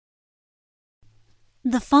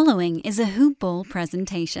The following is a Hoop Ball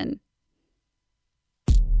presentation.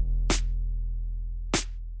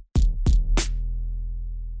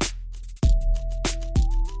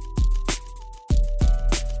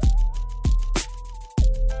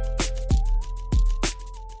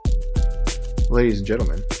 Ladies and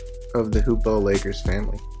gentlemen of the Hoop Ball Lakers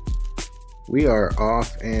family, we are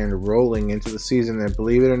off and rolling into the season that,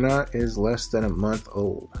 believe it or not, is less than a month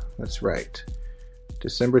old. That's right.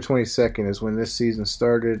 December 22nd is when this season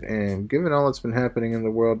started, and given all that's been happening in the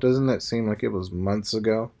world, doesn't that seem like it was months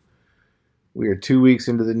ago? We are 2 weeks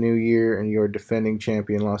into the new year, and your defending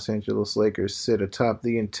champion Los Angeles Lakers sit atop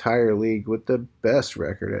the entire league with the best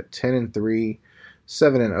record at 10-3,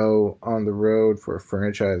 7-0 on the road for a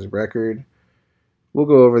franchise record. We'll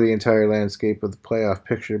go over the entire landscape of the playoff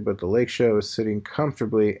picture, but the Lake Show is sitting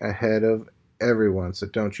comfortably ahead of everyone, so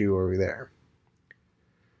don't you worry there.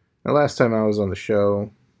 Now, last time I was on the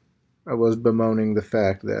show, I was bemoaning the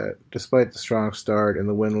fact that despite the strong start in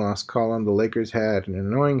the win-loss column, the Lakers had an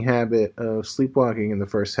annoying habit of sleepwalking in the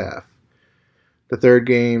first half. The third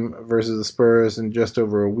game versus the Spurs in just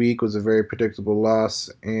over a week was a very predictable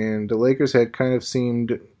loss, and the Lakers had kind of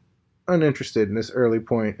seemed uninterested in this early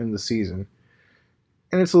point in the season.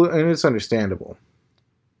 And it's understandable.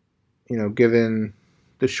 You know, given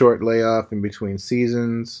the short layoff in between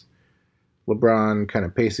seasons, LeBron kind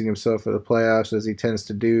of pacing himself for the playoffs as he tends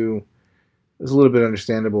to do, it's a little bit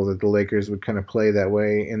understandable that the Lakers would kind of play that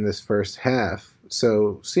way in this first half.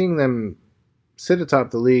 So seeing them sit atop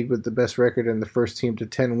the league with the best record and the first team to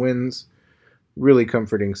 10 wins, really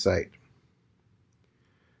comforting sight.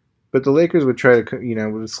 But the Lakers would try to,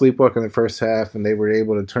 would sleepwalk in the first half, and they were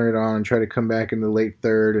able to turn it on and try to come back in the late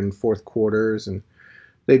third and fourth quarters, and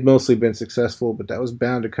they'd mostly been successful, but that was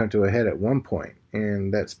bound to come to a head at one point.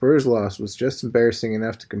 And that Spurs loss was just embarrassing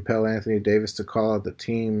enough to compel Anthony Davis to call out the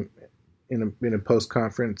team in a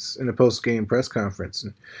post-game press conference.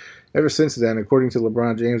 And ever since then, according to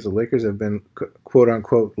LeBron James, the Lakers have been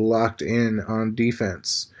quote-unquote locked in on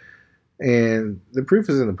defense. And the proof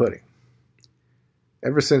is in the pudding.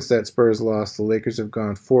 Ever since that Spurs loss, the Lakers have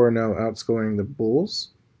gone 4-0, outscoring the Bulls,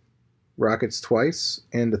 Rockets twice,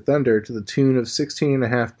 and the Thunder to the tune of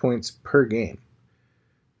 16.5 points per game.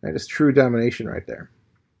 That is true domination right there.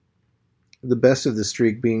 The best of the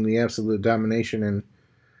streak being the absolute domination and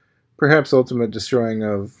perhaps ultimate destroying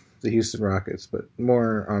of the Houston Rockets, but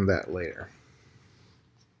more on that later.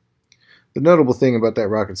 The notable thing about that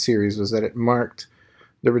Rockets series was that it marked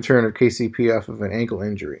the return of KCP off of an ankle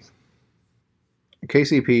injury.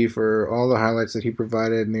 KCP, for all the highlights that he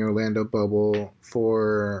provided in the Orlando bubble,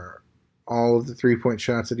 for all of the three-point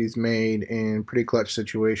shots that he's made in pretty clutch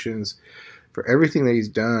situations, for everything that he's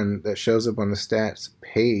done that shows up on the stats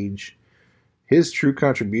page, his true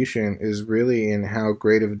contribution is really in how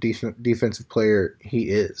great of a defensive player he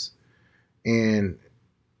is. And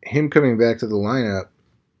him coming back to the lineup,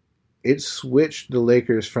 it switched the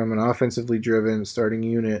Lakers from an offensively driven starting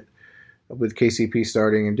unit with KCP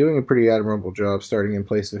starting and doing a pretty admirable job starting in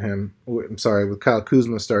place of him. I'm sorry, with Kyle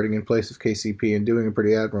Kuzma starting in place of KCP and doing a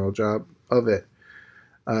pretty admirable job of it.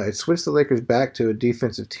 It switched the Lakers back to a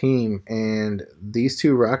defensive team, and these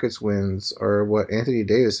two Rockets wins are what Anthony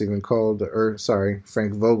Davis even called,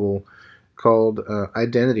 Frank Vogel called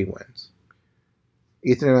identity wins.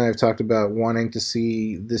 Ethan and I have talked about wanting to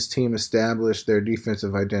see this team establish their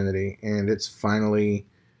defensive identity, and it's finally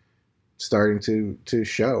starting to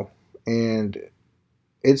show. And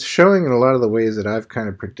it's showing in a lot of the ways that I've kind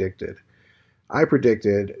of predicted. I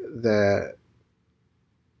predicted that,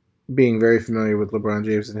 being very familiar with LeBron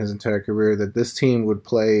James and his entire career, that this team would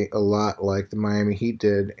play a lot like the Miami Heat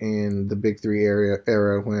did in the Big Three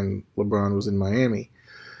era when LeBron was in Miami.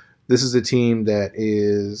 This is a team that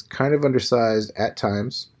is kind of undersized at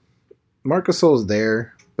times. Marc Gasol is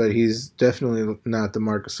there, but he's definitely not the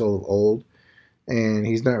Marc Gasol of old, and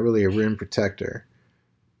he's not really a rim protector.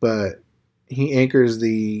 But he anchors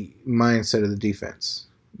the mindset of the defense.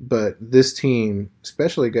 But this team,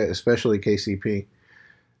 especially KCP,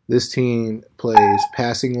 this team plays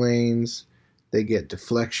passing lanes. They get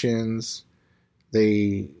deflections.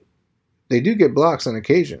 They do get blocks on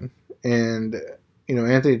occasion. And,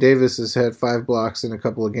 Anthony Davis has had 5 blocks in a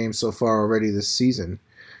couple of games so far already this season.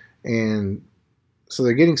 And so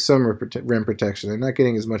they're getting some rim protection. They're not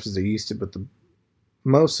getting as much as they used to, but the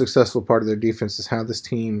most successful part of their defense is how this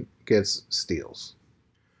team gets steals.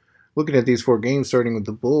 Looking at these 4 games, starting with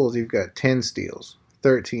the Bulls, you've got 10 steals,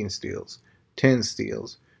 13 steals, 10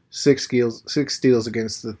 steals, 6 steals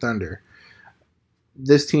against the Thunder.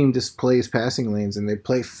 This team displays passing lanes, and they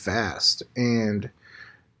play fast, and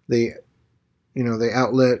they they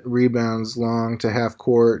outlet rebounds long to half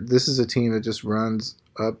court. This is a team that just runs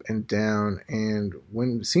up and down, and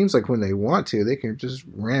when it seems like when they want to, they can just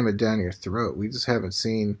ram it down your throat. We just haven't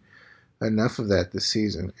seen enough of that this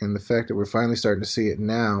season, and the fact that we're finally starting to see it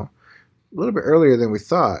now, a little bit earlier than we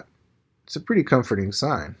thought, it's a pretty comforting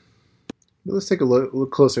sign. But let's take a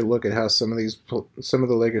closer look at how some of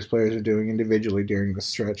the Lakers players are doing individually during the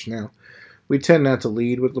stretch. Now, we tend not to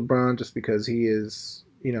lead with LeBron just because he is,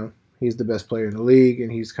 he's the best player in the league,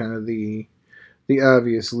 and he's kind of the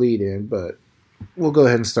obvious lead-in. But we'll go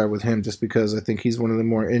ahead and start with him just because I think he's one of the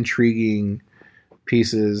more intriguing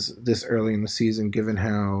pieces this early in the season, given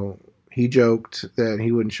how he joked that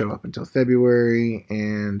he wouldn't show up until February,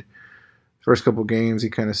 and first couple games he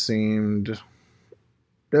kind of seemed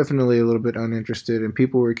definitely a little bit uninterested, and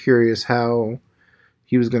people were curious how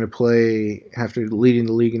he was going to play after leading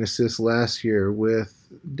the league in assists last year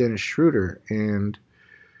with Dennis Schroeder. And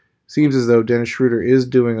it seems as though Dennis Schroeder is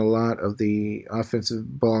doing a lot of the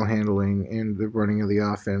offensive ball handling and the running of the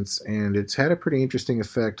offense, and it's had a pretty interesting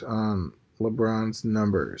effect on LeBron's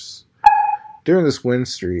numbers. During this win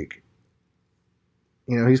streak,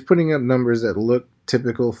 he's putting up numbers that look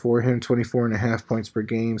typical for him: 24.5 points per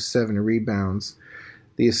game, 7 rebounds.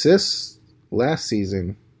 The assists last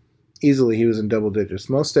season, easily he was in double digits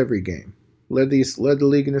most every game. Led the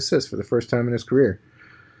league in assists for the first time in his career.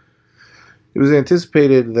 It was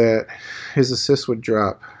anticipated that his assists would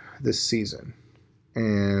drop this season,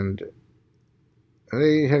 and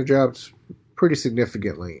they have dropped pretty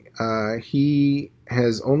significantly. He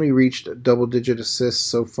has only reached double-digit assists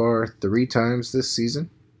so far 3 times this season.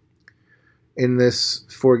 In this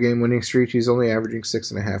 4-game winning streak, he's only averaging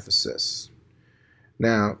 6.5 assists.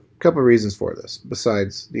 Now, a couple of reasons for this,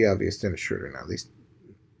 besides the obvious Dennis Schroeder. Now,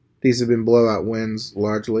 these have been blowout wins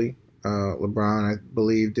largely. LeBron, I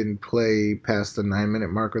believe, didn't play past the 9-minute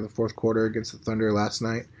mark of the fourth quarter against the Thunder last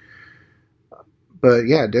night. But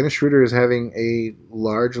yeah, Dennis Schroeder is having a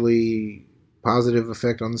largely positive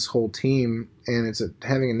effect on this whole team, and it's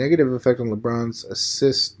having a negative effect on LeBron's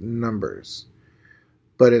assist numbers.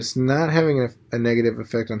 But it's not having a negative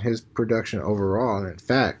effect on his production overall. And in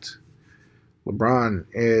fact, LeBron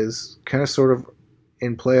is kind of sort of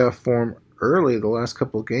in playoff form early. The last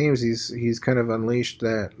couple of games, he's kind of unleashed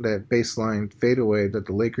that baseline fadeaway that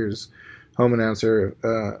the Lakers home announcer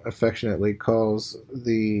affectionately calls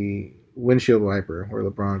the windshield wiper, where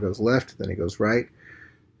LeBron goes left, then he goes right,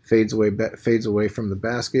 fades away from the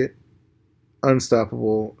basket,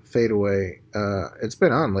 unstoppable fadeaway. It's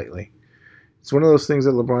been on lately. It's one of those things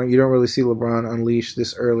that you don't really see LeBron unleash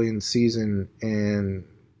this early in the season, and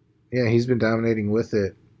yeah, he's been dominating with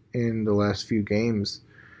it in the last few games.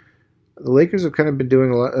 The Lakers have kind of been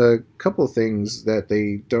doing a couple of things that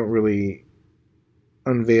they don't really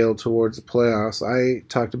unveil towards the playoffs. I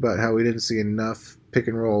talked about how we didn't see enough pick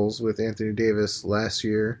and rolls with Anthony Davis last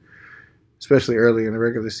year, especially early in the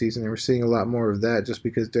regular season. And we're seeing a lot more of that just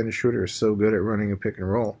because Dennis Schroeder is so good at running a pick and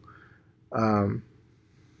roll. And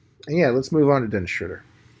yeah, let's move on to Dennis Schroeder.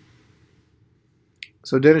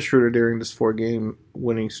 So Dennis Schroeder, during this 4-game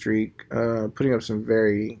winning streak, putting up some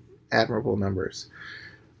very admirable numbers,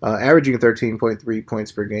 averaging 13.3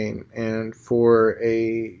 points per game, and for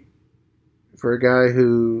a guy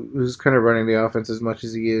who's kind of running the offense as much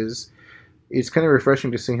as he is, it's kind of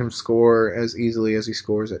refreshing to see him score as easily as he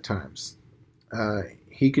scores at times.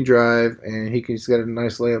 He can drive, and he's got a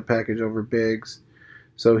nice layup package over bigs,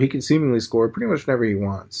 so he can seemingly score pretty much whenever he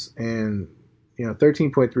wants. And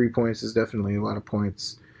 13.3 points is definitely a lot of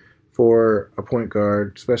points for a point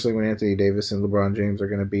guard, especially when Anthony Davis and LeBron James are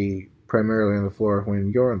going to be primarily on the floor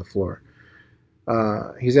when you're on the floor.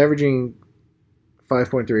 He's averaging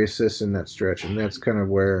 5.3 assists in that stretch, and that's kind of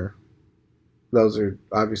where those are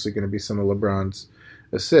obviously going to be some of LeBron's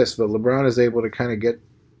assists. But LeBron is able to kind of get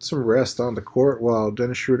some rest on the court while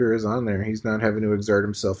Dennis Schroeder is on there. He's not having to exert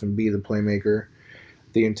himself and be the playmaker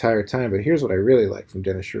the entire time. But here's what I really like from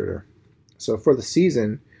Dennis Schroeder. So for the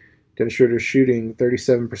season, Dennis Schroeder is shooting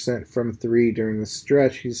 37% from 3 during the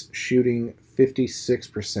stretch. He's shooting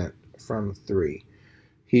 56% from 3.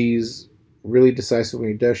 He's really decisive when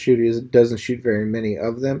he does shoot. He doesn't shoot very many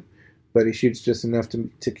of them, but he shoots just enough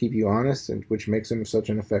to keep you honest, and which makes him such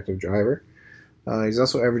an effective driver. He's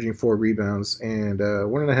also averaging 4 rebounds and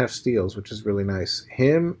 1.5 steals, which is really nice.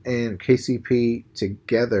 Him and KCP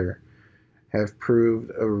together have proved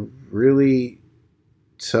a really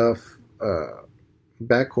tough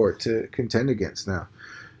backcourt to contend against. Now,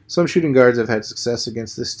 some shooting guards have had success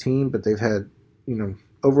against this team, but they've had,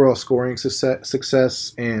 overall scoring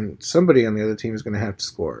success, and somebody on the other team is going to have to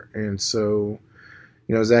score. And so,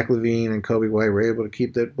 Zach LaVine and Kobe White were able to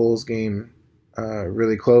keep that Bulls game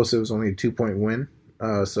really close. It was only a 2-point win.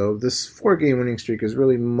 So this 4-game winning streak is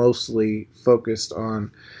really mostly focused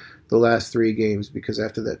on the last 3 games, because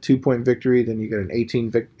after that 2-point victory, then you got an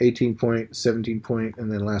 18 point, 17 point, and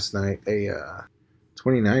then last night a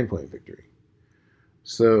 29-point victory.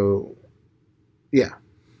 So, yeah,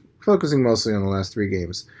 focusing mostly on the last 3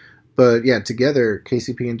 games. But yeah, together,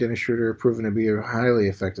 KCP and Dennis Schroeder have proven to be a highly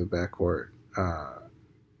effective backcourt.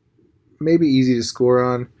 Maybe easy to score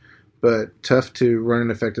on, but tough to run an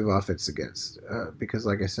effective offense against. Because,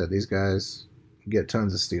 like I said, these guys get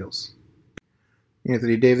tons of steals.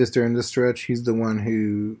 Anthony Davis during this stretch, he's the one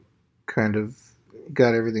who kind of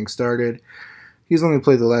got everything started. He's only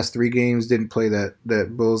played the last 3 games, didn't play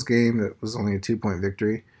that Bulls game. That was only a 2-point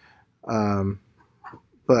victory. But,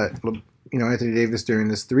 Anthony Davis during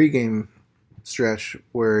this 3-game stretch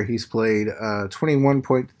where he's played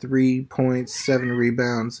 21.3 points, 7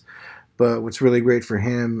 rebounds. But what's really great for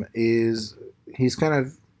him is he's kind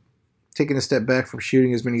of taken a step back from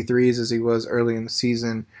shooting as many threes as he was early in the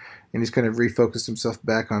season, and he's kind of refocused himself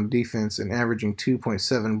back on defense and averaging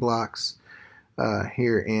 2.7 blocks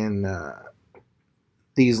here in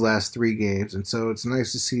these last 3 games. And so it's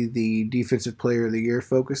nice to see the Defensive Player of the Year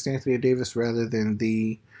focused Anthony Davis rather than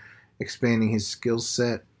the expanding his skill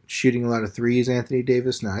set, shooting a lot of threes Anthony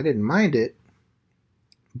Davis. Now, I didn't mind it,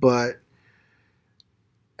 but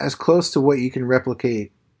as close to what you can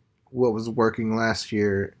replicate what was working last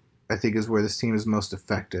year, I think is where this team is most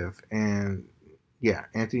effective. And yeah,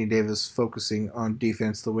 Anthony Davis focusing on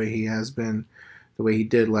defense the way he has been, the way he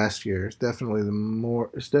did last year, is definitely the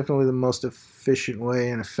most efficient way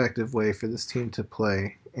and effective way for this team to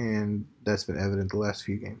play, and that's been evident the last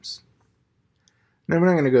few games. Now, we're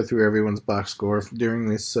not going to go through everyone's box score during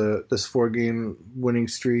this 4-game winning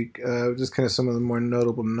streak, just kind of some of the more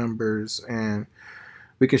notable numbers, and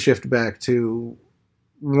we can shift back to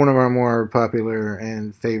one of our more popular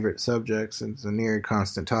and favorite subjects. It's a near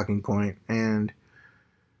constant talking point, and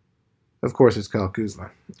of course it's Kyle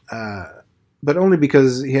Kuzma. But only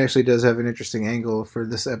because he actually does have an interesting angle for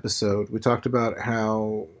this episode. We talked about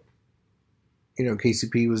how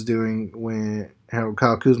KCP was doing how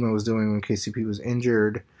Kyle Kuzma was doing when KCP was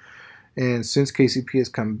injured, and since KCP has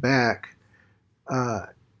come back,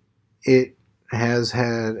 it has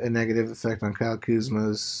had a negative effect on Kyle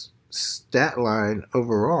Kuzma's stat line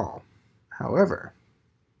overall. However,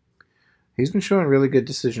 he's been showing really good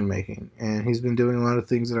decision making, and he's been doing a lot of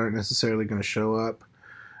things that aren't necessarily going to show up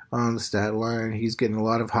on the stat line. He's getting a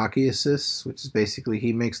lot of hockey assists, which is basically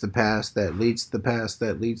he makes the pass that leads to the pass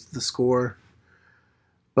that leads to the score.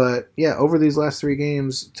 But yeah, over these last 3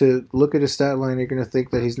 games, to look at his stat line, you're going to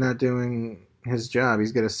think that he's not doing his job.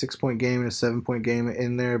 He's got a 6-point game and a 7-point game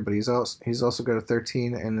in there, but he's also got a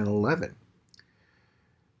 13 and an 11.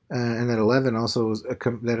 And that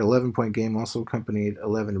 11-point game also accompanied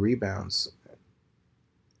 11 rebounds.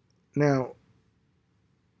 Now,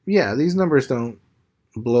 yeah, these numbers don't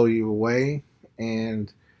blow you away,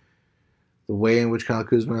 and the way in which Kyle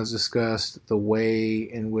Kuzma is discussed, the way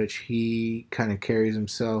in which he kind of carries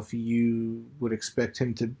himself, you would expect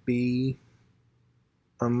him to be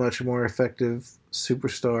a much more effective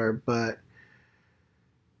superstar. But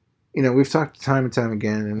we've talked time and time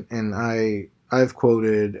again, and I've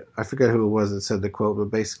quoted, I forget who it was that said the quote,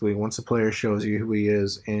 but basically once a player shows you who he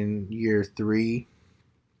is in year 3,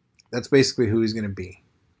 that's basically who he's going to be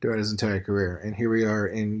throughout his entire career. And here we are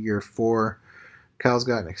in year 4. Kyle's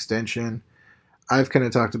got an extension. I've kind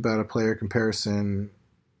of talked about a player comparison.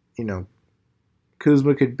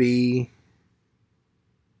 Kuzma could be,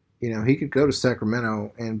 he could go to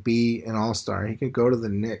Sacramento and be an all-star. He could go to the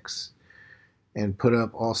Knicks and put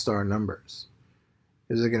up all-star numbers.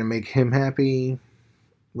 Is it going to make him happy?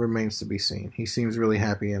 Remains to be seen. He seems really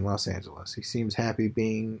happy in Los Angeles. He seems happy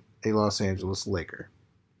being a Los Angeles Laker.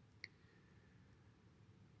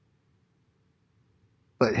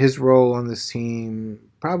 But his role on this team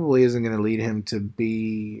probably isn't going to lead him to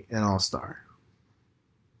be an all-star.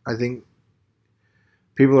 I think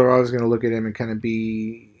people are always going to look at him and kind of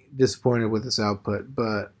be disappointed with his output,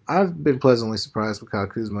 but I've been pleasantly surprised with Kyle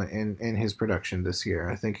Kuzma and his production this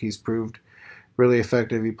year. I think he's proved really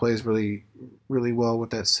effective. He plays really, really well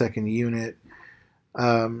with that second unit.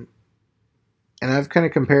 And I've kind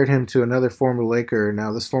of compared him to another former Laker.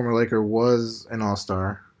 Now, this former Laker was an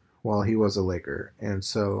all-star while he was a Laker, and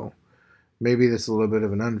so maybe that's a little bit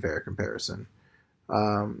of an unfair comparison.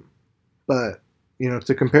 But,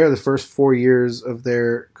 to compare the first 4 years of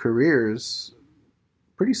their careers,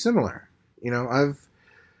 pretty similar. I've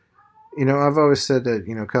always said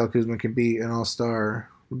that, Kyle Kuzma can be an all-star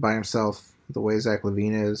by himself the way Zach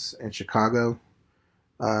LaVine is in Chicago,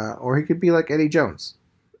 or he could be like Eddie Jones.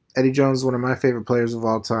 Eddie Jones is one of my favorite players of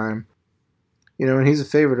all time. And he's a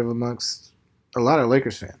favorite of amongst a lot of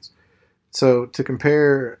Lakers fans. So to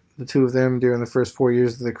compare the two of them during the first 4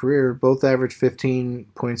 years of their career, both averaged 15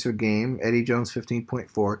 points a game. Eddie Jones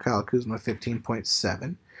 15.4, Kyle Kuzma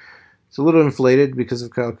 15.7. It's a little inflated because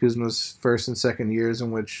of Kyle Kuzma's first and second years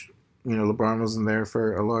in which LeBron wasn't there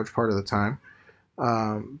for a large part of the time.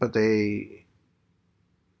 But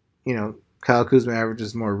Kyle Kuzma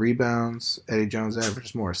averages more rebounds. Eddie Jones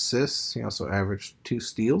averages more assists. He also averaged 2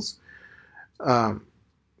 steals. I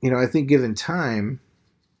think given time,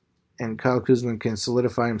 and Kyle Kuzma can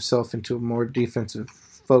solidify himself into a more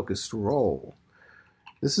defensive-focused role,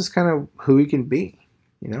 this is kind of who he can be.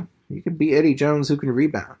 You can be Eddie Jones who can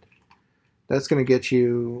rebound. That's going to get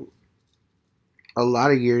you a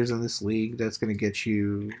lot of years in this league. That's going to get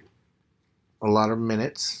you a lot of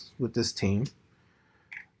minutes with this team.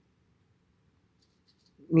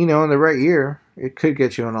 In the right year, it could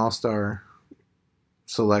get you an all-star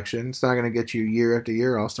selection. It's not going to get you year after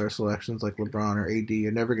year all-star selections like LeBron or AD.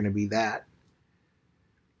 You're never going to be that.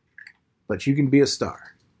 But you can be a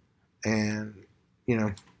star. And,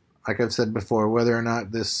 like I've said before, whether or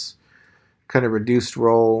not this kind of reduced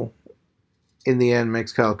role in the end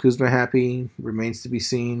makes Kyle Kuzma happy remains to be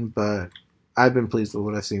seen. But I've been pleased with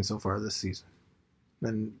what I've seen so far this season.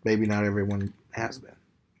 And maybe not everyone has been.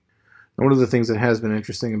 One of the things that has been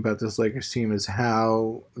interesting about this Lakers team is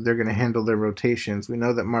how they're going to handle their rotations. We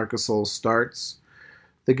know that Marc Gasol starts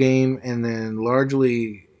the game and then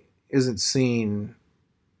largely isn't seen,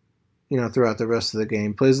 throughout the rest of the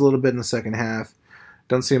game. Plays a little bit in the second half.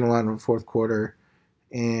 Don't see him a lot in the fourth quarter.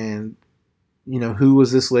 And, who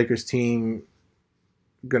was this Lakers team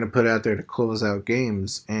going to put out there to close out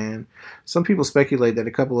games? And some people speculate that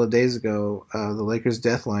a couple of days ago, the Lakers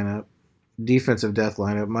defensive death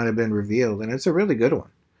lineup might have been revealed, and it's a really good one.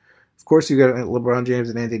 Of course, you got LeBron James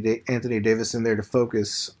and Anthony Davis in there to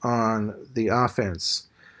focus on the offense,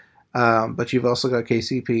 but you've also got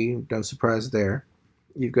KCP, no surprise there.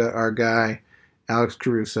 You've got our guy, Alex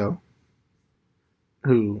Caruso,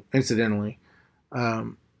 who, incidentally,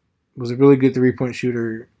 was a really good three-point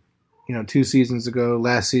shooter 2 seasons ago.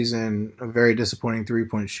 Last season, a very disappointing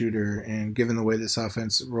three-point shooter, and given the way this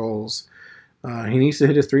offense rolls, he needs to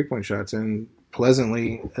hit his three-point shots, and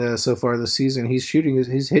pleasantly, so far this season, he's hitting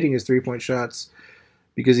his three-point shots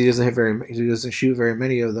because he doesn't shoot very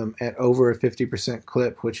many of them at over a 50%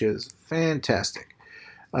 clip, which is fantastic.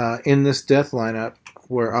 In this death lineup,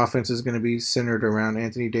 where offense is going to be centered around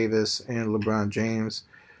Anthony Davis and LeBron James,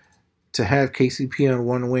 to have KCP on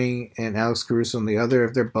one wing and Alex Caruso on the other,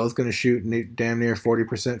 if they're both going to shoot damn near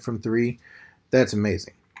 40% from three, that's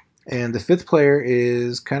amazing. And the fifth player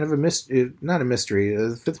is kind of not a mystery.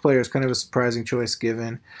 The fifth player is kind of a surprising choice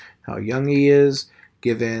given how young he is,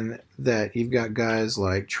 given that you've got guys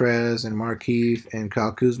like Trez and Markieff and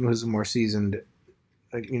Kyle Kuzma, who's more seasoned,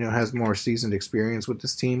 has more seasoned experience with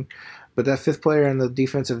this team. But that fifth player in the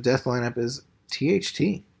defensive death lineup is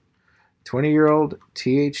THT. 20-year-old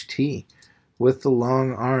THT with the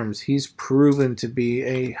long arms. He's proven to be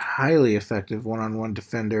a highly effective one-on-one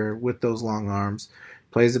defender with those long arms.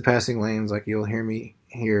 Plays the passing lanes like you'll hear me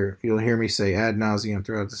say ad nauseum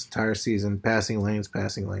throughout this entire season. Passing lanes.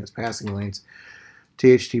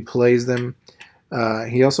 THT plays them.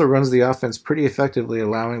 He also runs the offense pretty effectively,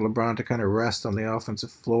 allowing LeBron to kind of rest on the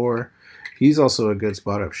offensive floor. He's also a good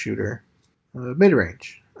spot-up shooter.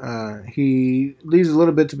 Mid-range. He leaves a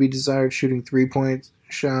little bit to be desired shooting three-point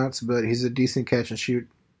shots, but he's a decent catch-and-shoot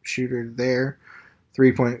shooter there.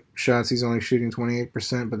 Three-point shots, he's only shooting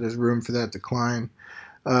 28%, but there's room for that to climb.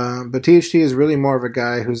 But THT is really more of a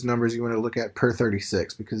guy whose numbers you want to look at per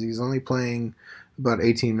 36 because he's only playing about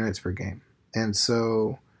 18 minutes per game. And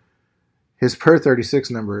so his per 36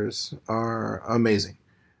 numbers are amazing.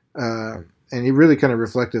 And he really kind of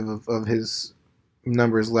reflective of his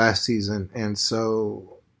numbers last season. And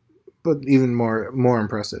so, but even more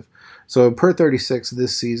impressive. So per 36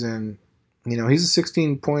 this season, he's a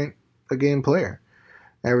 16-point-a-game player.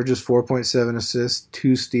 Averages 4.7 assists,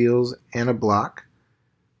 2 steals, and a block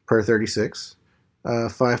per 36,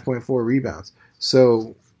 5.4 rebounds.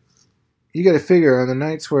 So you got to figure on the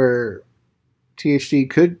nights where THT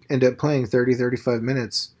could end up playing 30, 35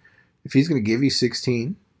 minutes, if he's going to give you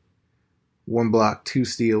 16, 1 block, 2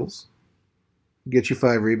 steals, get you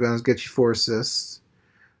 5 rebounds, get you 4 assists,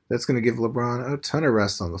 that's going to give LeBron a ton of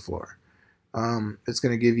rest on the floor. It's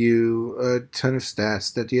going to give you a ton of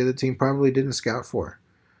stats that the other team probably didn't scout for.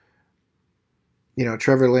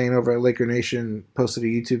 Trevor Lane over at Laker Nation posted a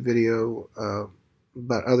YouTube video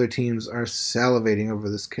about other teams are salivating over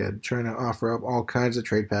this kid, trying to offer up all kinds of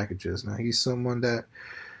trade packages. Now, he's someone that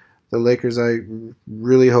the Lakers I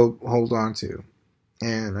really hope hold on to.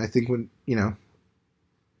 And I think when,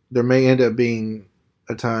 there may end up being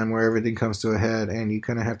a time where everything comes to a head and you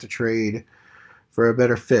kind of have to trade for a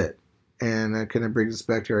better fit. And that kind of brings us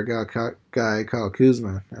back to our guy, Kyle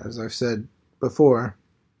Kuzma. As I've said before,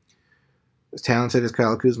 as talented as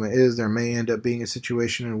Kyle Kuzma is, there may end up being a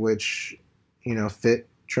situation in which, fit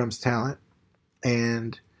trumps talent.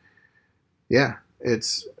 And yeah,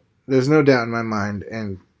 there's no doubt in my mind,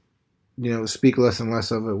 and speak less and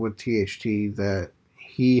less of it with THT, that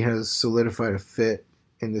he has solidified a fit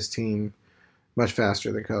in this team much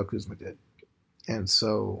faster than Kyle Kuzma did. And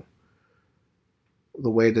so the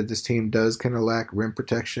way that this team does kind of lack rim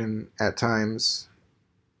protection at times,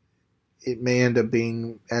 it may end up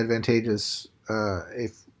being advantageous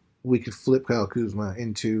if we could flip Kyle Kuzma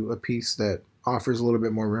into a piece that offers a little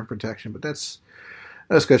bit more rim protection. But that's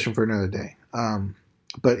a discussion for another day.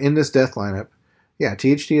 But in this death lineup, yeah,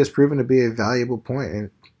 THT has proven to be a valuable point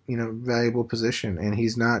and valuable position, and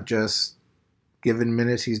he's not just given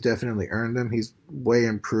minutes; he's definitely earned them. He's way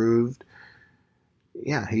improved.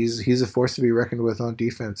 Yeah, he's a force to be reckoned with on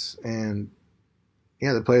defense, and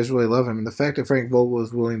yeah, the players really love him. And the fact that Frank Vogel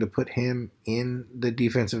was willing to put him in the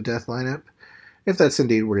defensive death lineup, if that's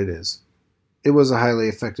indeed what it is, it was a highly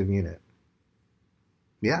effective unit.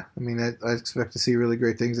 Yeah, I mean, I expect to see really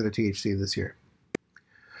great things at a THT this year.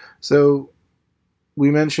 So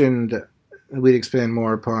we mentioned we'd expand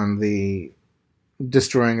more upon the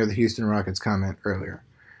destroying of the Houston Rockets comment earlier.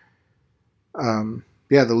 The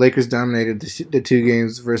Lakers dominated the two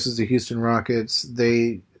games versus the Houston Rockets.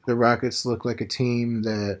 The Rockets looked like a team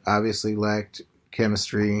that obviously lacked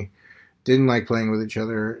chemistry, didn't like playing with each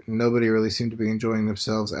other. Nobody really seemed to be enjoying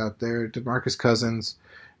themselves out there. DeMarcus Cousins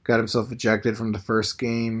got himself ejected from the first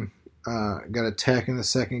game, got a tech in the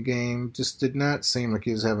second game, just did not seem like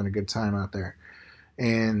he was having a good time out there.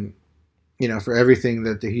 And, for everything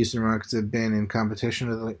that the Houston Rockets have been in competition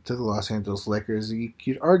to the Los Angeles Lakers, you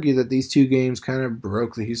could argue that these two games kind of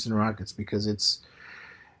broke the Houston Rockets, because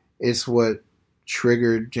it's what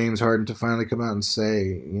triggered James Harden to finally come out and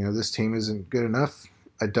say, this team isn't good enough.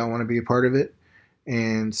 I don't want to be a part of it.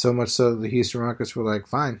 And so much so the Houston Rockets were like,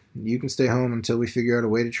 fine, you can stay home until we figure out a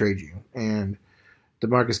way to trade you. And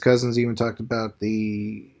DeMarcus Cousins even talked about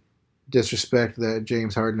the disrespect that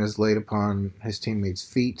James Harden has laid upon his teammates'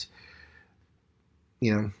 feet.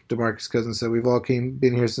 DeMarcus Cousins said, we've all been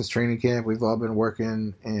here since training camp. We've all been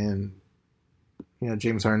working, and,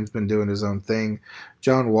 James Harden's been doing his own thing.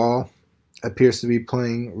 John Wall appears to be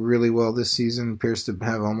playing really well this season, appears to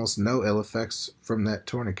have almost no ill effects from that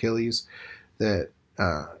torn Achilles that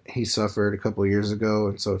he suffered a couple of years ago.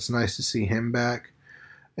 And so it's nice to see him back.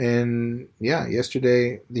 And yeah,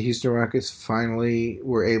 yesterday the Houston Rockets finally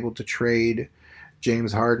were able to trade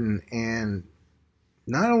James Harden, and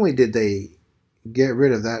not only did they get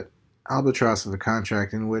rid of that albatross of a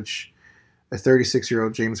contract in which a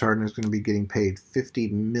 36-year-old James Harden is going to be getting paid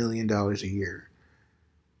 $50 million a year.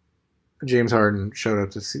 James Harden showed up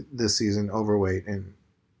this season overweight and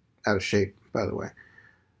out of shape, by the way.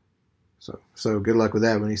 So good luck with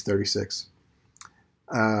that when he's 36.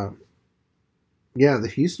 The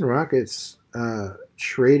Houston Rockets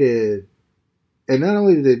traded, and not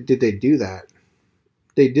only did they do that,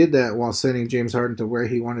 they did that while sending James Harden to where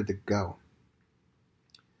he wanted to go.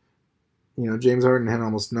 James Harden had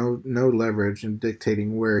almost no leverage in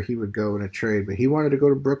dictating where he would go in a trade, but he wanted to go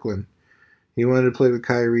to Brooklyn. He wanted to play with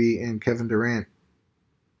Kyrie and Kevin Durant.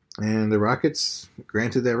 And the Rockets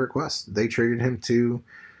granted that request. They traded him to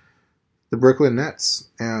the Brooklyn Nets.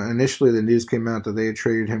 Initially, the news came out that they had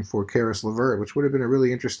traded him for Caris LeVert, which would have been a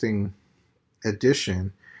really interesting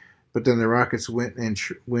addition. But then the Rockets went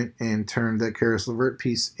and turned that Caris LeVert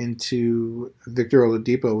piece into Victor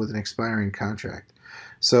Oladipo with an expiring contract.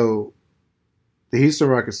 So the Houston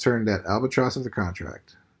Rockets turned that albatross of the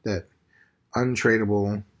contract, that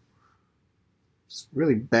untradeable,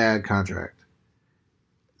 really bad contract,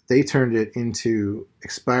 they turned it into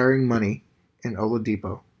expiring money in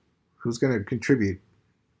Oladipo, who's going to contribute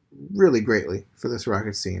really greatly for this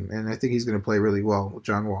Rockets team. And I think he's going to play really well with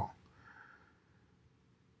John Wall.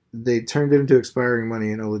 They turned it into expiring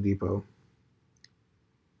money in Oladipo.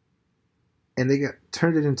 And they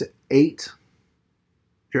turned it into 8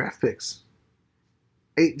 draft picks.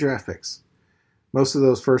 8 draft picks. Most of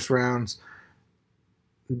those first rounds,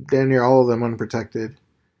 damn near all of them unprotected.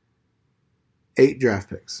 8 draft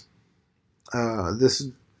picks.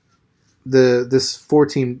 This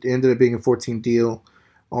 4-team ended up being a 4-team deal.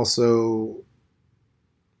 Also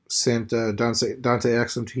sent Dante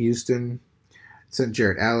Exum to Houston. Sent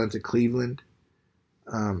Jarrett Allen to Cleveland.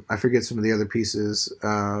 I forget some of the other pieces,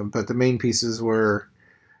 but the main pieces were,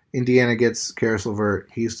 Indiana gets Karis LeVert.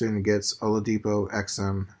 Houston gets Oladipo,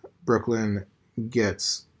 Exum. Brooklyn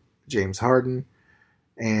gets James Harden,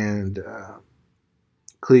 and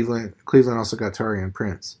Cleveland also got Taurean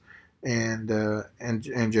Prince, and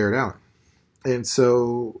Jared Allen. And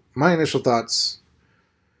so my initial thoughts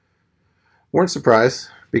weren't surprised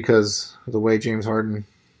because of the way James Harden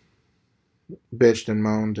bitched and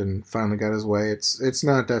moaned and finally got his way. It's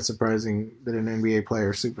not that surprising that an NBA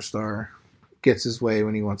player, superstar, gets his way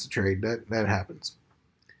when he wants to trade. That happens.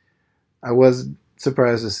 I was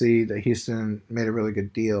surprised to see that Houston made a really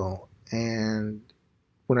good deal. And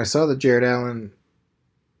when I saw that Jared Allen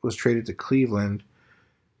was traded to Cleveland,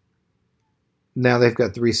 now they've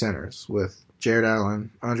got 3 centers with Jared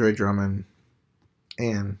Allen, Andre Drummond,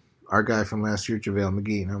 and our guy from last year, JaVale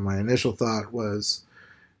McGee. Now, my initial thought was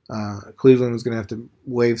Cleveland was going to have to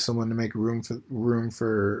waive someone to make room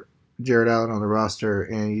for Jared Allen on the roster,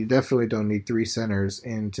 and you definitely don't need 3 centers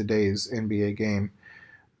in today's NBA game.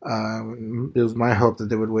 It was my hope that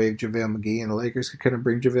they would waive JaVale McGee and the Lakers could kind of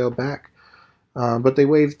bring JaVale back. But they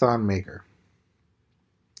waived Thon Maker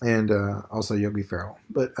and also Yogi Ferrell.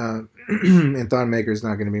 But and Thon Maker is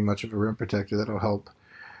not going to be much of a rim protector that'll help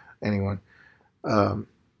anyone.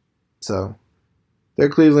 So there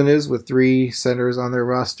Cleveland is with 3 centers on their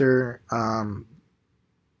roster.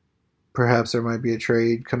 Perhaps there might be a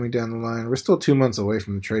trade coming down the line. We're still 2 months away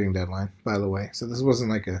from the trading deadline, by the way. So this wasn't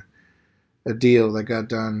like a deal that got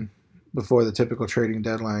done before the typical trading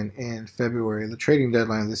deadline in February. The trading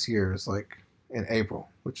deadline this year is like in April,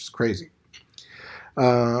 which is crazy.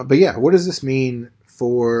 But yeah, what does this mean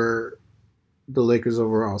for the Lakers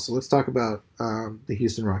overall? So let's talk about the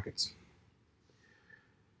Houston Rockets.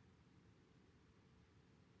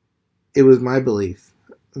 It was my belief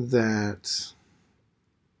that,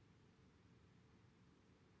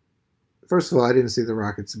 first of all, I didn't see the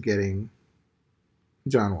Rockets getting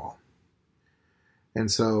John Wall.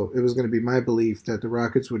 And so it was going to be my belief that the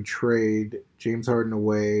Rockets would trade James Harden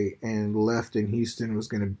away, and left in Houston was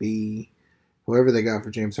going to be whoever they got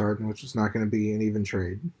for James Harden, which was not going to be an even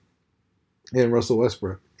trade, and Russell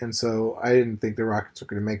Westbrook. And so I didn't think the Rockets were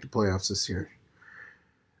going to make the playoffs this year.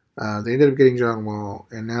 They ended up getting John Wall,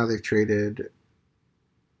 and now they've traded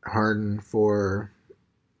Harden for,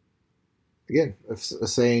 again, a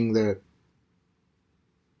saying that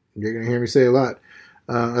you're going to hear me say a lot,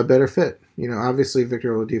 a better fit. You know, obviously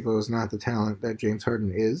Victor Oladipo is not the talent that James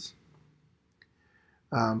Harden is,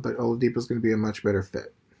 but Oladipo is going to be a much better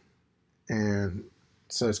fit. And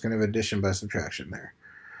so it's kind of addition by subtraction there.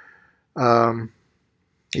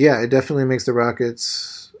 Yeah, it definitely makes the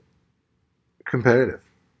Rockets competitive.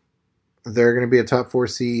 They're going to be a top 4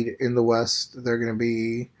 seed in the West. They're going to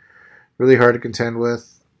be really hard to contend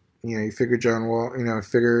with. You know, you figure John Wall,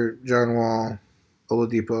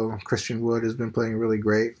 Oladipo, Christian Wood has been playing really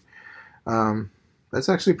great. That's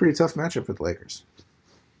actually a pretty tough matchup for the Lakers.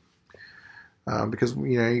 Because,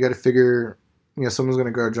 you got to figure, someone's going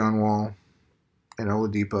to guard John Wall and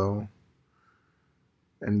Oladipo.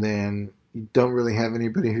 And then you don't really have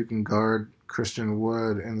anybody who can guard Christian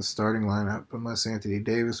Wood in the starting lineup unless Anthony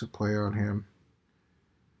Davis would play on him.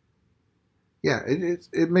 Yeah,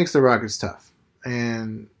 it makes the Rockets tough.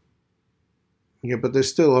 And, but they're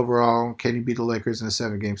still overall, can you beat the Lakers in a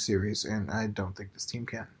 7-game series? And I don't think this team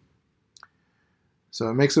can. So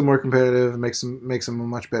it makes them more competitive, makes them a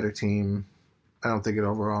much better team. I don't think it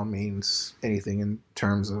overall means anything in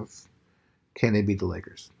terms of can they beat the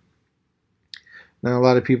Lakers. Now, a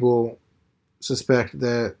lot of people suspected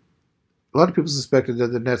that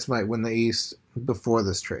the Nets might win the East before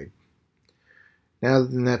this trade. Now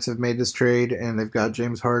that the Nets have made this trade and they've got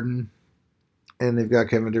James Harden and they've got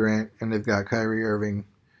Kevin Durant and they've got Kyrie Irving,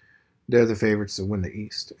 they're the favorites to win the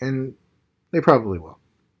East. And they probably will.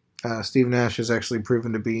 Steve Nash has actually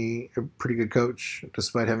proven to be a pretty good coach,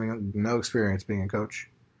 despite having no experience being a coach.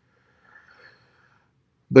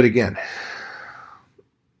 But again,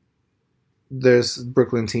 this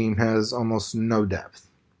Brooklyn team has almost no depth.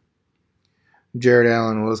 Jared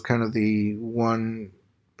Allen was kind of the one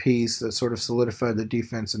piece that sort of solidified the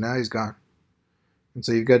defense, and now he's gone. And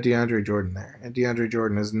so you've got DeAndre Jordan there. And DeAndre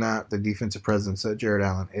Jordan is not the defensive presence that Jared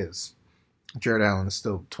Allen is. Jared Allen is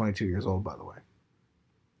still 22 years old, by the way.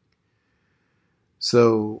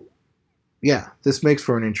 So, yeah, this makes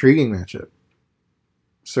for an intriguing matchup.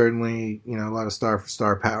 Certainly, a lot of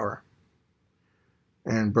star-for-star power.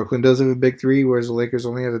 And Brooklyn does have a big 3, whereas the Lakers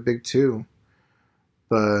only have a big 2.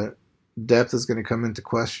 But depth is going to come into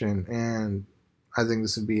question, and I think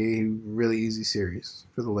this would be a really easy series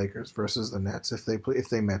for the Lakers versus the Nets if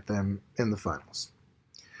they met them in the finals.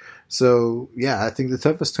 So yeah, I think the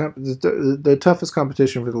toughest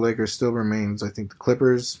competition for the Lakers still remains. I think the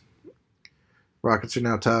Clippers, Rockets are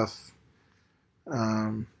now tough,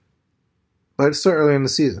 um, but it's still early in the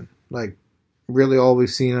season. Like really, all we've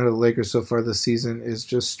seen out of the Lakers so far this season is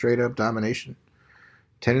just straight up domination.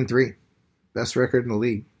 10-3, best record in the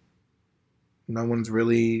league. No one's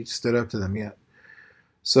really stood up to them yet.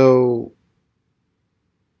 So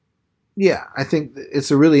yeah, I think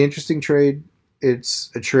it's a really interesting trade. It's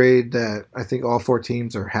a trade that I think all four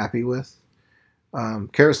teams are happy with.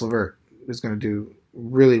 Karis LeVert is going to do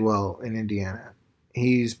really well in Indiana.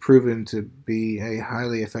 He's proven to be a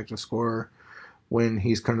highly effective scorer when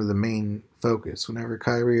he's kind of the main focus. Whenever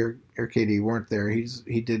Kyrie or KD weren't there,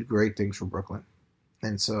 he did great things for Brooklyn.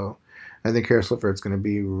 And so I think Karis LeVert's going to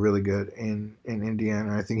be really good in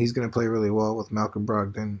Indiana. I think he's going to play really well with Malcolm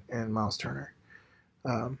Brogdon and Miles Turner.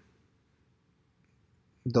 Um,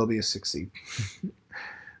 they'll be a 6 seed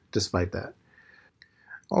despite that.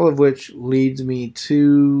 All of which leads me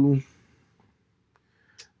to,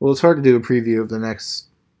 well, it's hard to do a preview of the next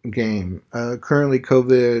game. Currently,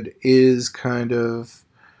 COVID is kind of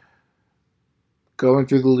going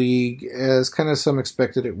through the league as kind of some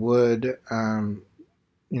expected it would.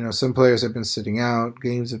 Some players have been sitting out.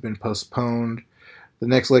 Games have been postponed. The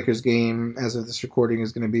next Lakers game, as of this recording,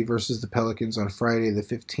 is going to be versus the Pelicans on Friday the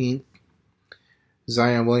 15th.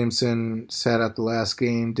 Zion Williamson sat out the last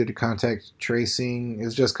game due to contact tracing. It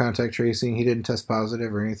was just contact tracing. He didn't test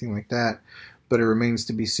positive or anything like that. But it remains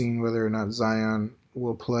to be seen whether or not Zion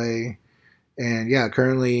will play. And yeah,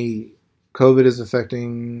 currently COVID is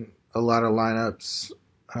affecting a lot of lineups.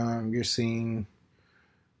 You're seeing,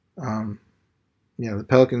 the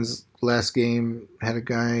Pelicans' last game had a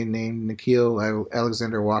guy named Nickeil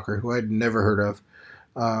Alexander-Walker, who I'd never heard of,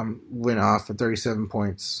 went off for 37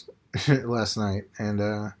 points last night.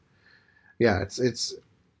 And it's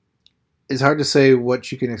hard to say what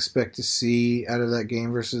you can expect to see out of that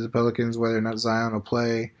game versus the Pelicans, whether or not Zion will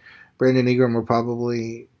play. Brandon Ingram will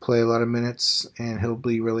probably play a lot of minutes, and he'll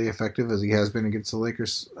be really effective as he has been against the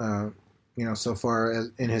Lakers, so far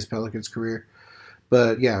in his Pelicans career.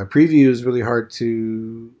 But yeah, a preview is really hard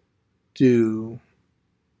to do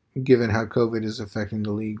given how COVID is affecting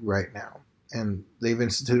the league right now. And they've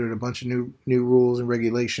instituted a bunch of new rules and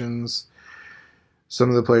regulations. Some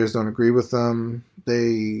of the players don't agree with them.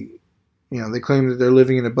 They claim that they're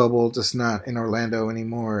living in a bubble, just not in Orlando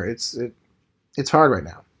anymore. It's hard right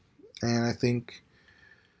now. And I think,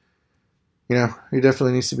 it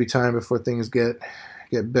definitely needs to be time before things get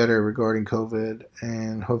better regarding COVID.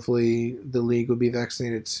 And hopefully the league will be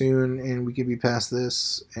vaccinated soon and we can be past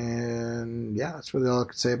this. And yeah, that's really all I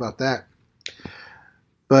could say about that.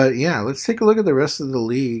 But yeah, let's take a look at the rest of the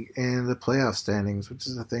league and the playoff standings, which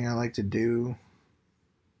is the thing I like to do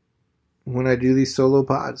when I do these solo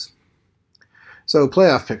pods. So,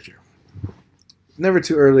 playoff picture. Never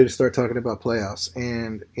too early to start talking about playoffs.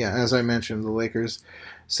 And yeah, as I mentioned, the Lakers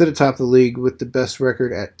sit atop the league with the best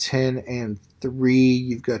record at 10-3.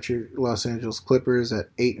 You've got your Los Angeles Clippers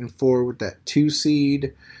at 8-4 with that 2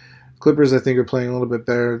 seed. Clippers, I think, are playing a little bit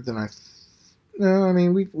better than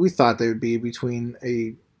we thought they would be between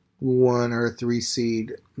a 1 or a 3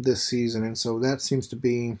 seed this season, and so that seems to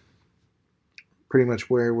be pretty much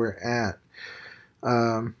where we're at.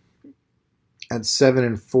 At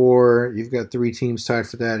 7-4, you've got 3 teams tied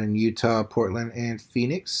for that in Utah, Portland, and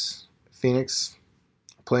Phoenix. Phoenix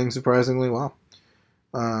playing surprisingly well.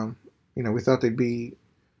 We thought they'd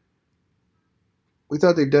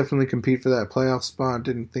definitely compete for that playoff spot.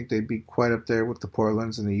 Didn't think they'd be quite up there with the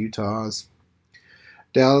Portlands and the Utahs.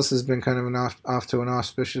 Dallas has been kind of off to an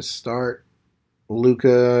auspicious start.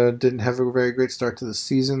 Luka didn't have a very great start to the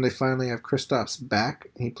season. They finally have Kristaps back.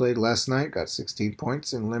 He played last night, got 16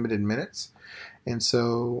 points in limited minutes. And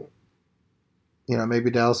so,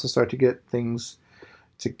 maybe Dallas will start to get things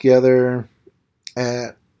together.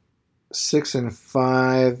 At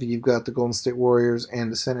 6-5, you've got the Golden State Warriors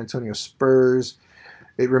and the San Antonio Spurs.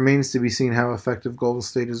 It remains to be seen how effective Golden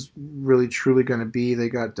State is really truly going to be. They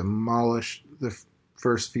got demolished the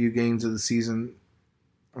first few games of the season.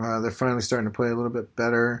 They're finally starting to play a little bit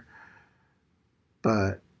better.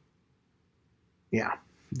 But, yeah,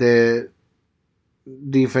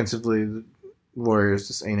 defensively, the Warriors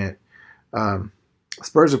just ain't it.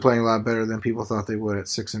 Spurs are playing a lot better than people thought they would at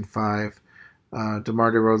 6-5.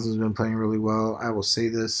 DeMar DeRozan has been playing really well. I will say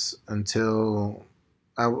this until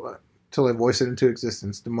I voice it into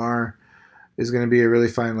existence. DeMar is going to be a really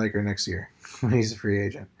fine Laker next year when he's a free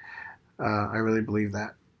agent. I really believe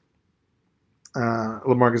that.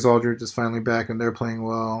 LaMarcus Aldridge is finally back, and they're playing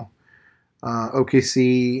well.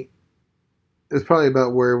 OKC it's probably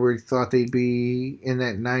about where we thought they'd be in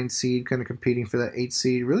that 9 seed, kind of competing for that 8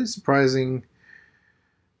 seed. Really surprising,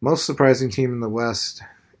 most surprising team in the West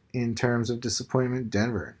in terms of disappointment,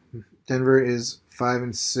 Denver. Denver is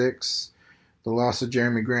 5-6. The loss of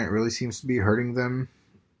Jeremy Grant really seems to be hurting them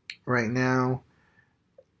right now.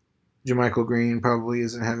 JaMychal Green probably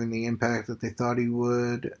isn't having the impact that they thought he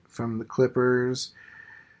would from the Clippers.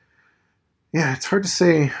 Yeah, it's hard to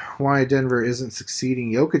say why Denver isn't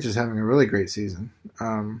succeeding. Jokic is having a really great season.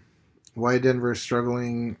 Why Denver is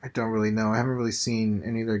struggling, I don't really know. I haven't really seen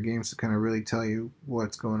any of their games to kind of really tell you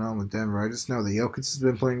what's going on with Denver. I just know that Jokic has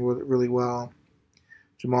been playing really well.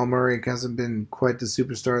 Jamal Murray hasn't been quite the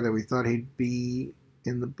superstar that we thought he'd be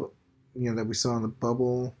in the, that we saw in the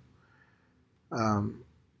bubble.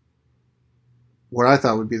 What I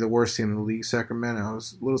thought would be the worst team in the league, Sacramento,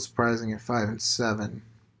 was a little surprising at 5-7.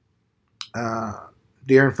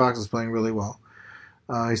 De'Aaron Fox is playing really well.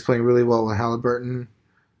 He's playing really well with Halliburton.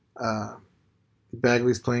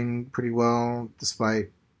 Bagley's playing pretty well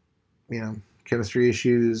despite, chemistry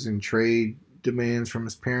issues and trade demands from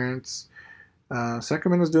his parents.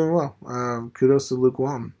 Sacramento's doing well. Kudos to Luke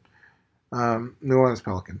Walton. New Orleans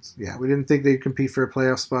Pelicans. Yeah, we didn't think they'd compete for a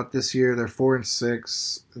playoff spot this year. They're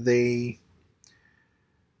 4-6. They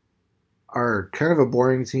are kind of a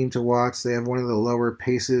boring team to watch. They have one of the lower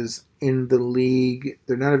paces in the league.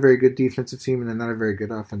 They're not a very good defensive team, and they're not a very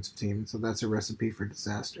good offensive team. So that's a recipe for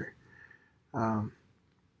disaster.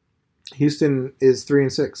 Houston is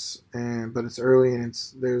 3-6, but it's early, and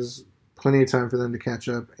there's plenty of time for them to catch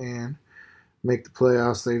up and make the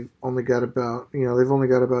playoffs. They've only got about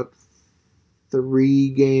 3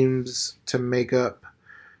 games to make up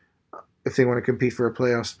if they want to compete for a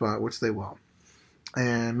playoff spot, which they will.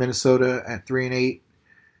 And Minnesota at 3-8.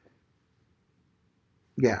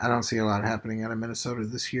 Yeah, I don't see a lot happening out of Minnesota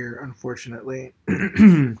this year, unfortunately.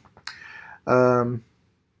 In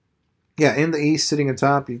the East, sitting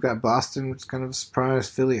atop, you've got Boston, which is kind of a surprise.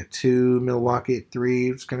 Philly at 2, Milwaukee at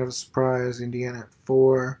 3, which is kind of a surprise. Indiana at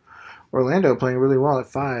 4. Orlando playing really well at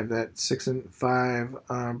 5, at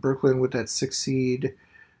 6-5. Brooklyn with that 6 seed.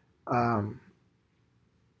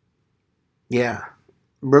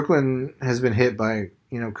 Brooklyn has been hit by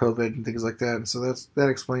COVID and things like that, and so that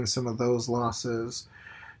explains some of those losses.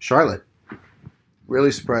 Charlotte,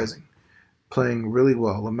 really surprising, playing really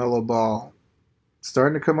well. LaMelo Ball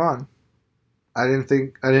starting to come on. I didn't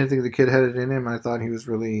think the kid had it in him. I thought he was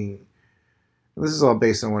really. This is all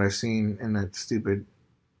based on what I've seen in that stupid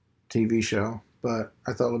TV show, but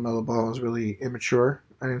I thought LaMelo Ball was really immature.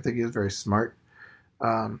 I didn't think he was very smart.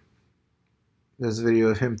 There's a video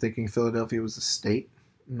of him thinking Philadelphia was a state,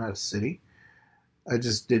 not a city. I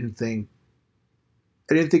just didn't think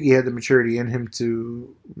he had the maturity in him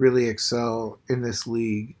to really excel in this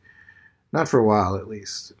league. Not for a while, at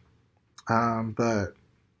least. But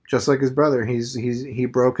just like his brother, he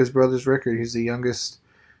broke his brother's record. He's the youngest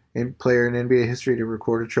player in NBA history to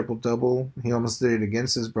record a triple-double. He almost did it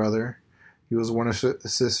against his brother. He was 1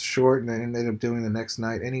 assist short, and then ended up doing the next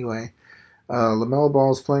night anyway. LaMelo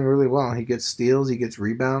Ball is playing really well. He gets steals, he gets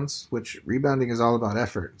rebounds, which rebounding is all about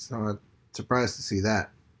effort. So I'm surprised to see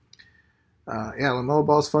that. LaMelo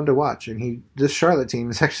Ball is fun to watch, and this Charlotte team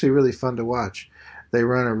is actually really fun to watch. They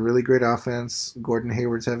run a really great offense. Gordon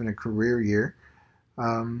Hayward's having a career year.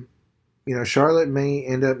 Charlotte may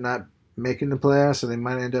end up not making the playoffs, so they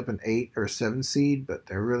might end up an 8 or 7 seed, but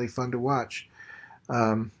they're really fun to watch.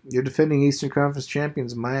 Your defending Eastern Conference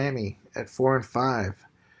champions, Miami, at 4-5.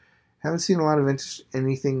 Haven't seen a lot of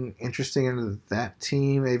anything interesting into that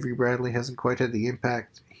team. Avery Bradley hasn't quite had the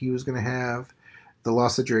impact he was going to have. The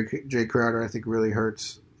loss of Jay Crowder, I think, really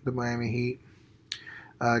hurts the Miami Heat.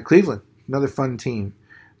 Cleveland, another fun team.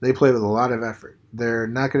 They play with a lot of effort. They're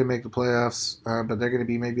not going to make the playoffs, but they're going to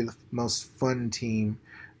be maybe the most fun team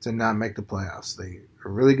to not make the playoffs. They're a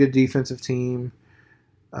really good defensive team.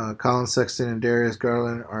 Colin Sexton and Darius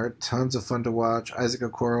Garland are tons of fun to watch. Isaac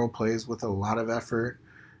Okoro plays with a lot of effort.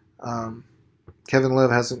 Kevin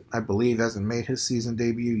Love hasn't made his season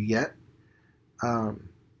debut yet.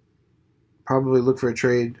 Probably look for a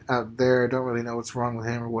trade out there. I don't really know what's wrong with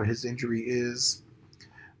him or what his injury is.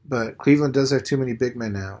 But Cleveland does have too many big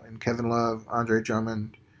men now. And Kevin Love, Andre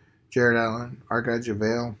Drummond, Jared Allen, our guy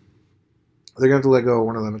JaVale. They're going to have to let go of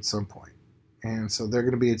one of them at some point. And so they're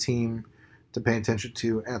going to be a team to pay attention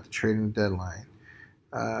to at the trading deadline.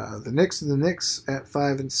 The Knicks at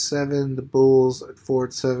 5-7. The Bulls at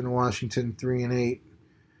 4-7. Washington 3-8.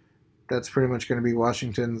 That's pretty much going to be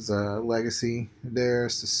Washington's legacy there,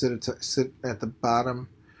 is to sit at the bottom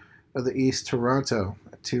of the East. Toronto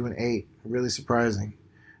at 2-8. Really surprising.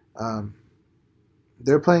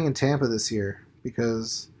 They're playing in Tampa this year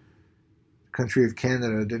because country of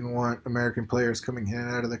Canada didn't want American players coming in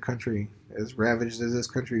and out of the country, as ravaged as this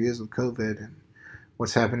country is with COVID and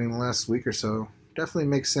what's happening in the last week or so. Definitely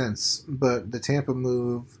makes sense, but the Tampa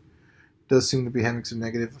move does seem to be having some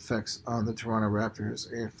negative effects on the Toronto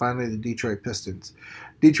Raptors. And finally, the Detroit Pistons.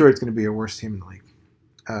 Detroit's going to be a worst team in the league.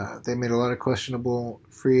 They made a lot of questionable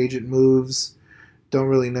free agent moves. Don't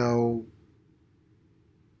really know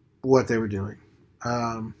what they were doing.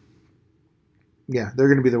 They're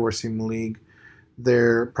going to be the worst team in the league.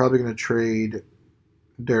 They're probably going to trade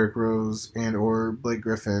Derrick Rose and or Blake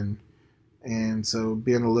Griffin. And so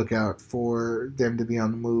be on the lookout for them to be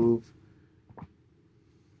on the move.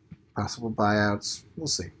 Possible buyouts. We'll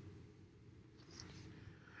see.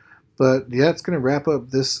 But yeah, it's going to wrap up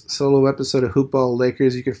this solo episode of Hoopball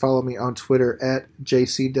Lakers. You can follow me on Twitter at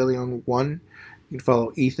JCDeLeon1. You can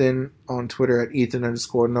follow Ethan on Twitter at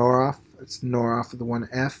Ethan_Noroff. It's Noroff with the one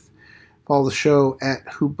F. Follow the show at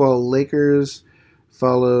Hoopball Lakers.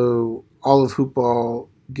 Follow all of Hoopball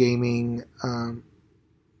Gaming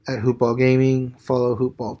at Hoopball Gaming. Follow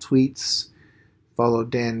Hoopball Tweets. Follow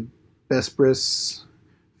Dan Bespris.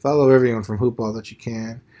 Follow everyone from Hoopball that you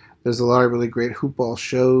can. There's a lot of really great Hoopball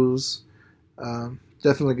shows.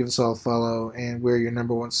 Definitely give us all a follow, and we're your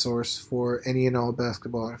number one source for any and all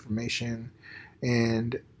basketball information.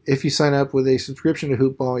 And if you sign up with a subscription to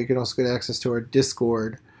Hoopball, you can also get access to our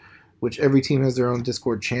Discord, which every team has their own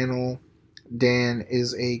Discord channel. Dan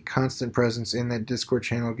is a constant presence in that Discord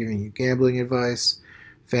channel, giving you gambling advice,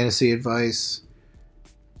 fantasy advice.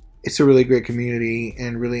 It's a really great community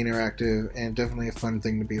and really interactive and definitely a fun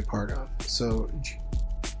thing to be a part of. So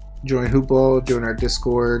join Hoopball, join our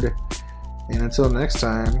Discord, and until next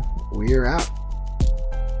time, we are out.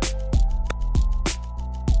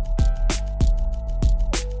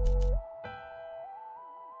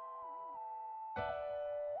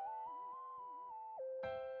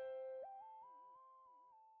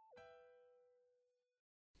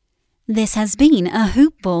 This has been a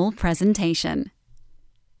Hoop Ball presentation.